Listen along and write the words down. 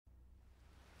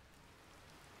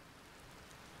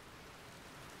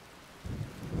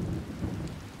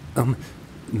Um,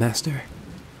 Master?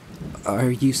 Are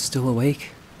you still awake?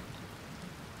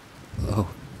 Oh,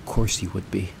 of course you would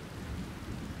be.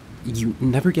 You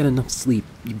never get enough sleep,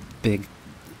 you big...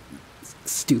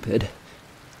 stupid.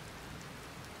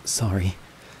 Sorry.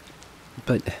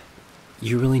 But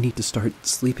you really need to start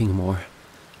sleeping more.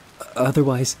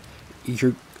 Otherwise,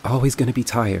 you're always gonna be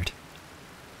tired.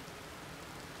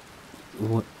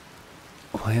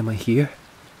 Why am I here?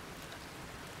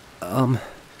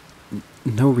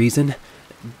 No reason?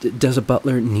 Does a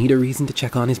butler need a reason to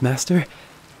check on his master?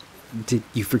 Did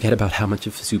you forget about how much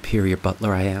of a superior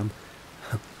butler I am?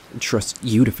 Trust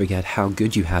you to forget how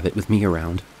good you have it with me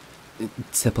around.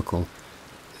 Typical.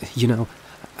 You know,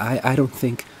 I don't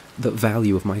think the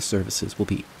value of my services will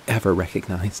be ever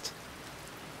recognized.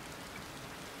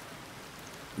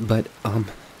 But, on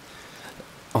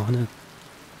a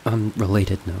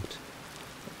unrelated note,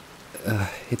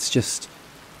 it's just...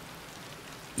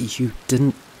 You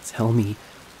didn't tell me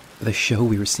the show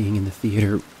we were seeing in the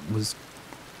theater was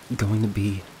going to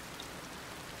be...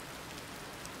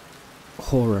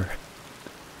 horror.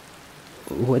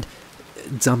 What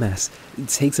dumbass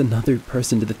takes another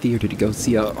person to the theater to go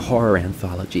see a horror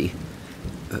anthology?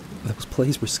 Those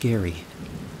plays were scary.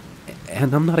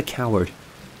 And I'm not a coward.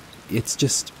 It's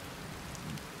just...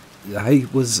 I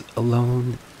was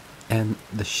alone, and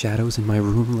the shadows in my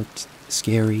room looked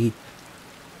scary.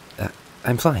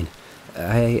 I'm fine.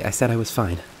 I said I was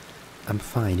fine. I'm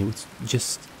fine. It was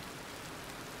just...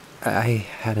 I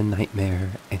had a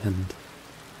nightmare, and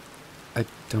I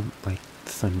don't like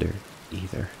thunder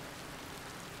either.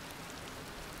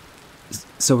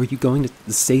 So are you going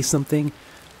to say something?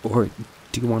 Or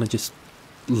do you want to just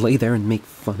lay there and make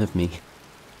fun of me?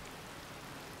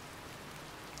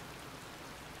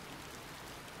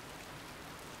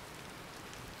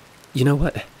 You know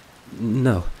what?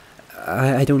 No.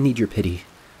 I don't need your pity.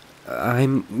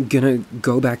 I'm gonna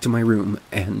go back to my room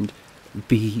and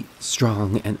be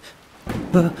strong and...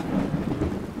 I'm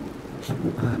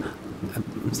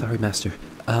sorry, Master.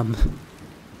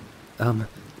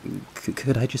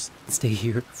 Could I just stay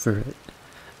here for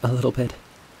a little bit?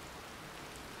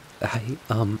 I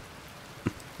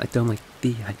don't like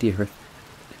the idea of...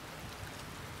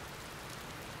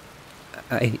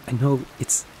 I know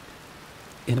it's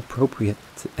inappropriate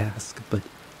to ask, but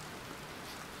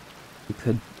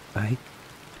could I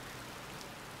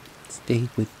stay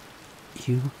with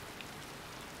you?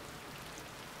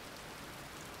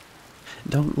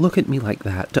 Don't look at me like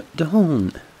that.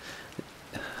 Don't.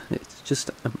 It's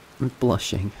just, I'm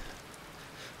blushing.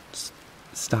 Just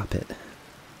stop it.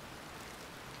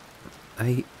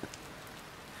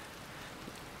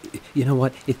 You know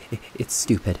what? It's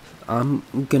stupid. I'm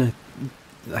gonna...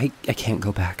 I can't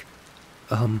go back.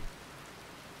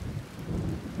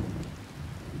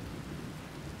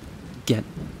 Get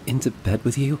into bed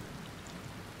with you?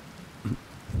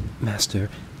 Master,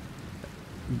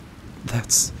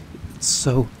 that's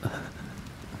so...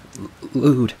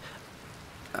 lewd.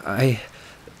 Okay,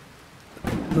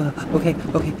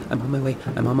 I'm on my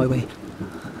way.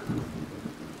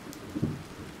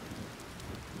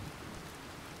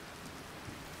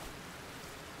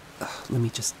 Let me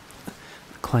just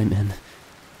climb in.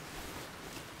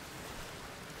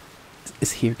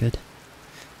 Is here good?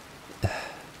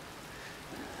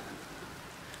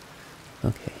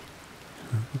 Okay.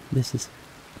 This is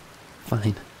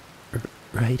fine,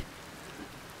 right?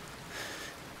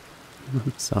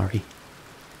 I'm sorry.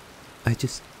 I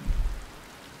just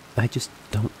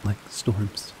don't like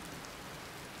storms.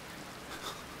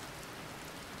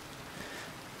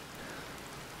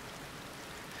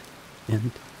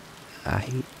 And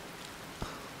I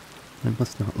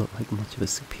must not look like much of a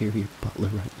superior butler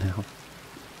right now.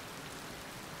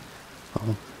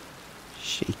 All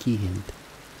shaky and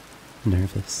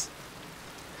nervous.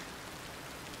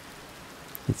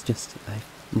 It's just, I've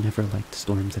never liked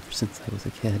storms ever since I was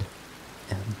a kid.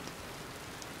 And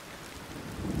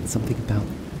something about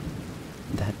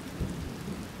that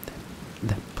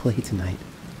play tonight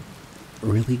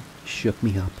really shook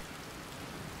me up.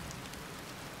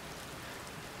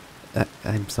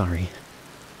 I'm sorry.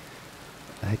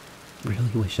 I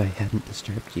really wish I hadn't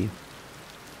disturbed you.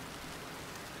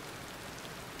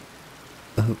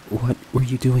 What were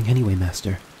you doing anyway,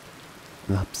 Master?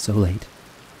 Up so late.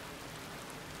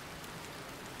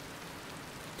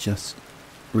 Just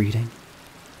reading?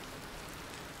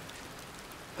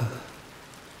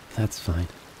 That's fine.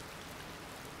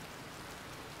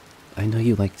 I know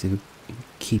you like to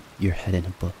keep your head in a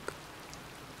book.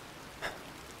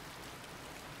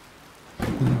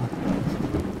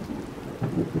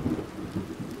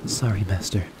 Sorry,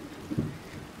 Master.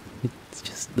 It's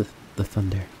just the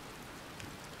thunder.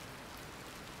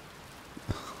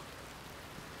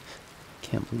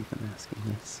 believe I'm asking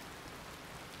this.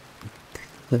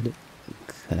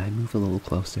 Could I move a little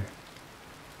closer?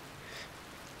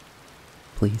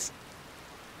 Please?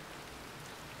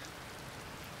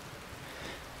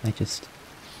 I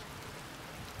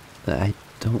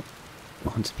don't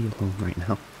want to be alone right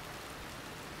now.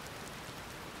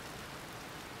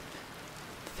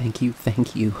 Thank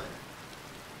you.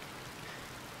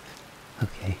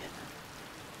 Okay.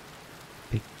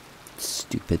 Big,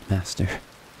 stupid master.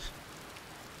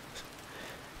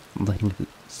 Letting the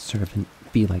servant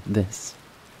be like this.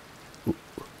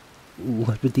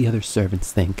 What would the other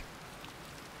servants think?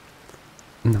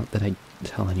 Not that I'd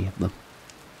tell any of them.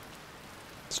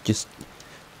 It's just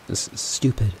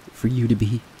stupid for you to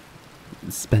be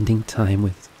spending time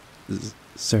with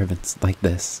servants like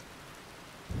this.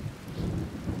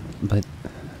 But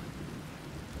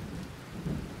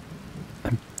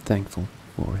I'm thankful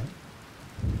for it.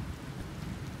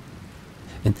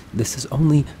 And this is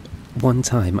only one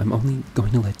time. I'm only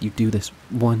going to let you do this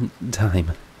one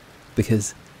time.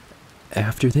 Because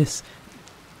after this,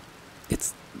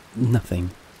 it's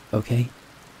nothing, okay?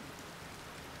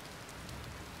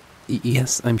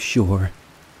 Yes, I'm sure.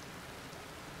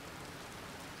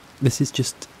 This is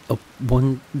just a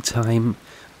one-time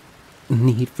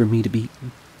need for me to be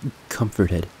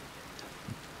comforted.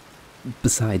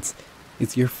 Besides,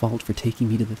 it's your fault for taking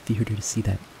me to the theater to see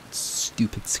that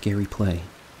stupid, scary play.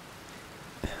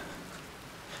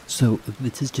 So,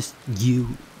 this is just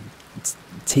you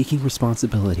taking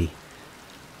responsibility.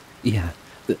 Yeah,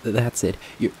 that's it.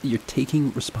 You're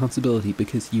taking responsibility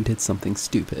because you did something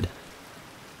stupid.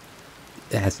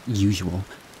 As usual.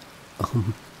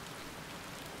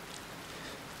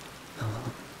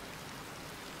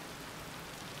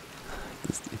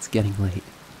 It's getting late.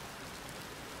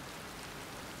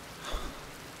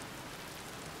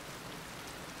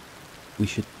 We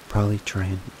should probably try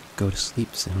and go to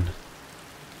sleep soon.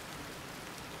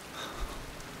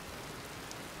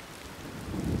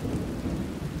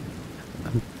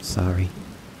 I'm sorry.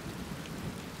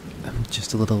 I'm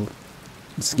just a little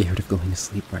scared of going to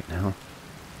sleep right now.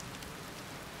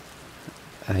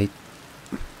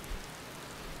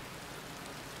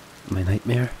 My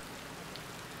nightmare?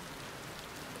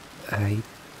 I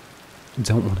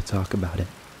don't want to talk about it.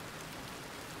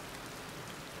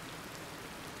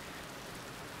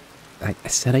 I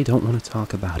said I don't want to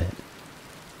talk about it.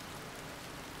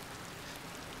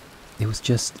 It was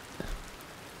just...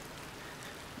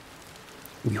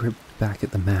 We were back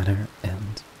at the manor,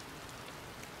 and...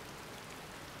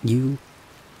 You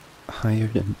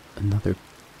hired another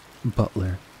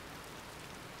butler,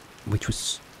 which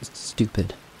was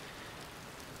stupid.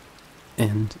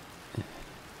 And...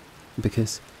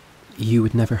 Because you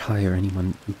would never hire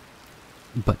anyone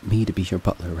but me to be your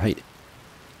butler, right?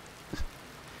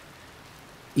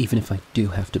 Even if I do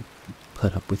have to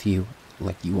put up with you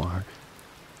like you are,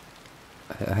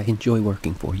 I enjoy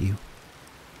working for you.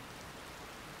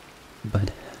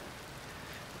 But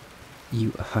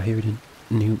you hired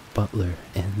a new butler,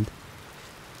 and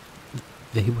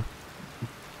they were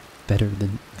better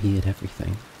than me at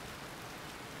everything.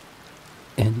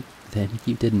 And then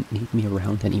you didn't need me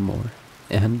around anymore,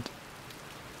 and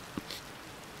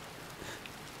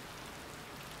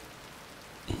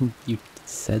you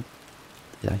said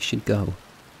that I should go.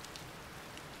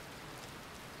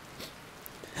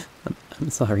 I'm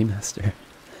sorry, Master.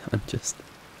 I'm just...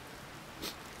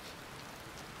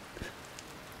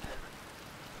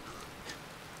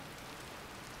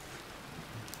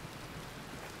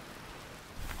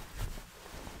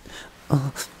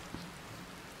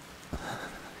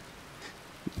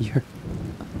 You're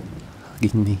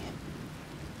hugging me.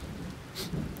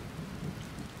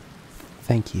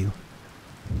 Thank you.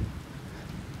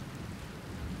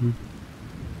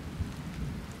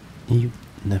 You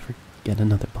never get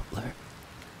another butler.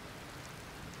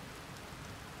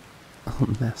 Oh,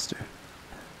 Master.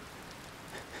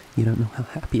 You don't know how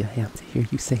happy I am to hear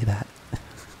you say that.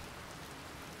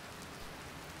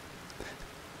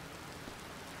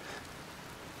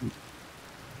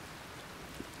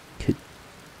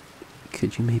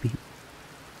 Could you maybe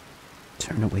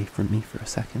turn away from me for a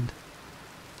second?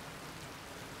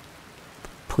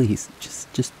 Please,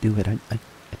 just do it. I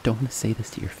don't want to say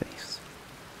this to your face.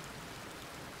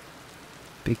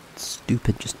 Big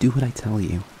stupid, just do what I tell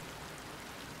you.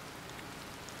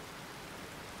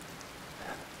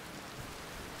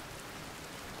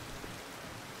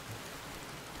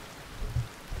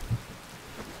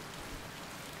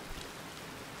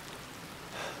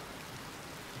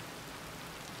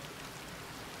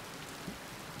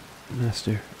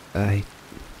 Master, I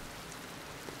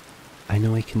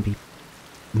know I can be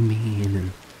mean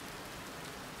and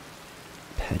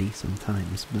petty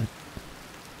sometimes, but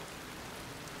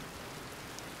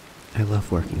I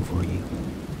love working for you.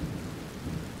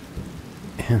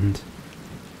 And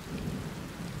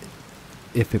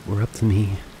if it were up to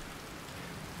me,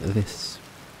 this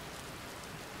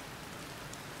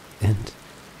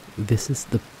is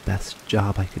the best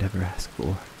job I could ever ask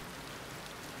for.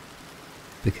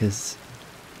 Because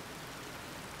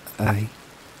I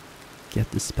get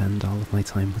to spend all of my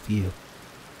time with you.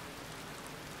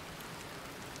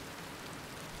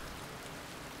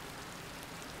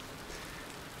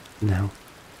 Now,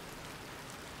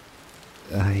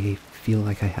 I feel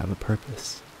like I have a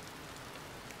purpose.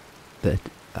 That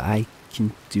I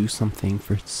can do something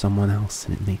for someone else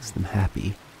and it makes them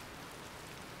happy.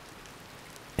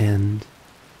 And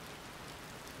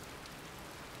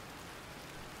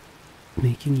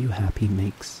making you happy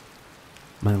makes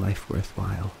my life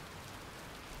worthwhile.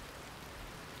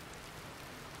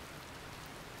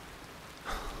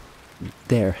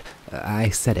 There, I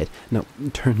said it. Now,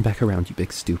 turn back around, you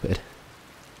big stupid.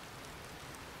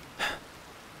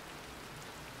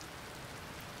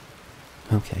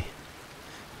 Okay.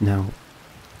 Now,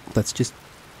 let's just...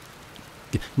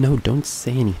 No, don't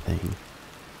say anything.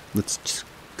 Let's just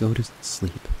go to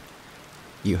sleep.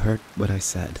 You heard what I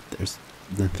said. There's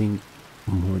nothing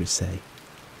more to say.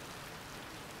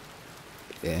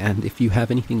 And if you have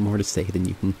anything more to say, then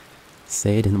you can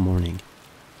say it in the morning.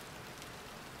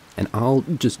 And I'll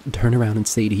just turn around and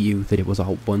say to you that it was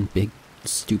all one big,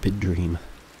 stupid dream.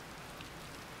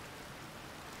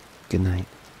 Good night,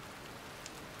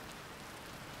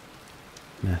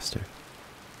 Master.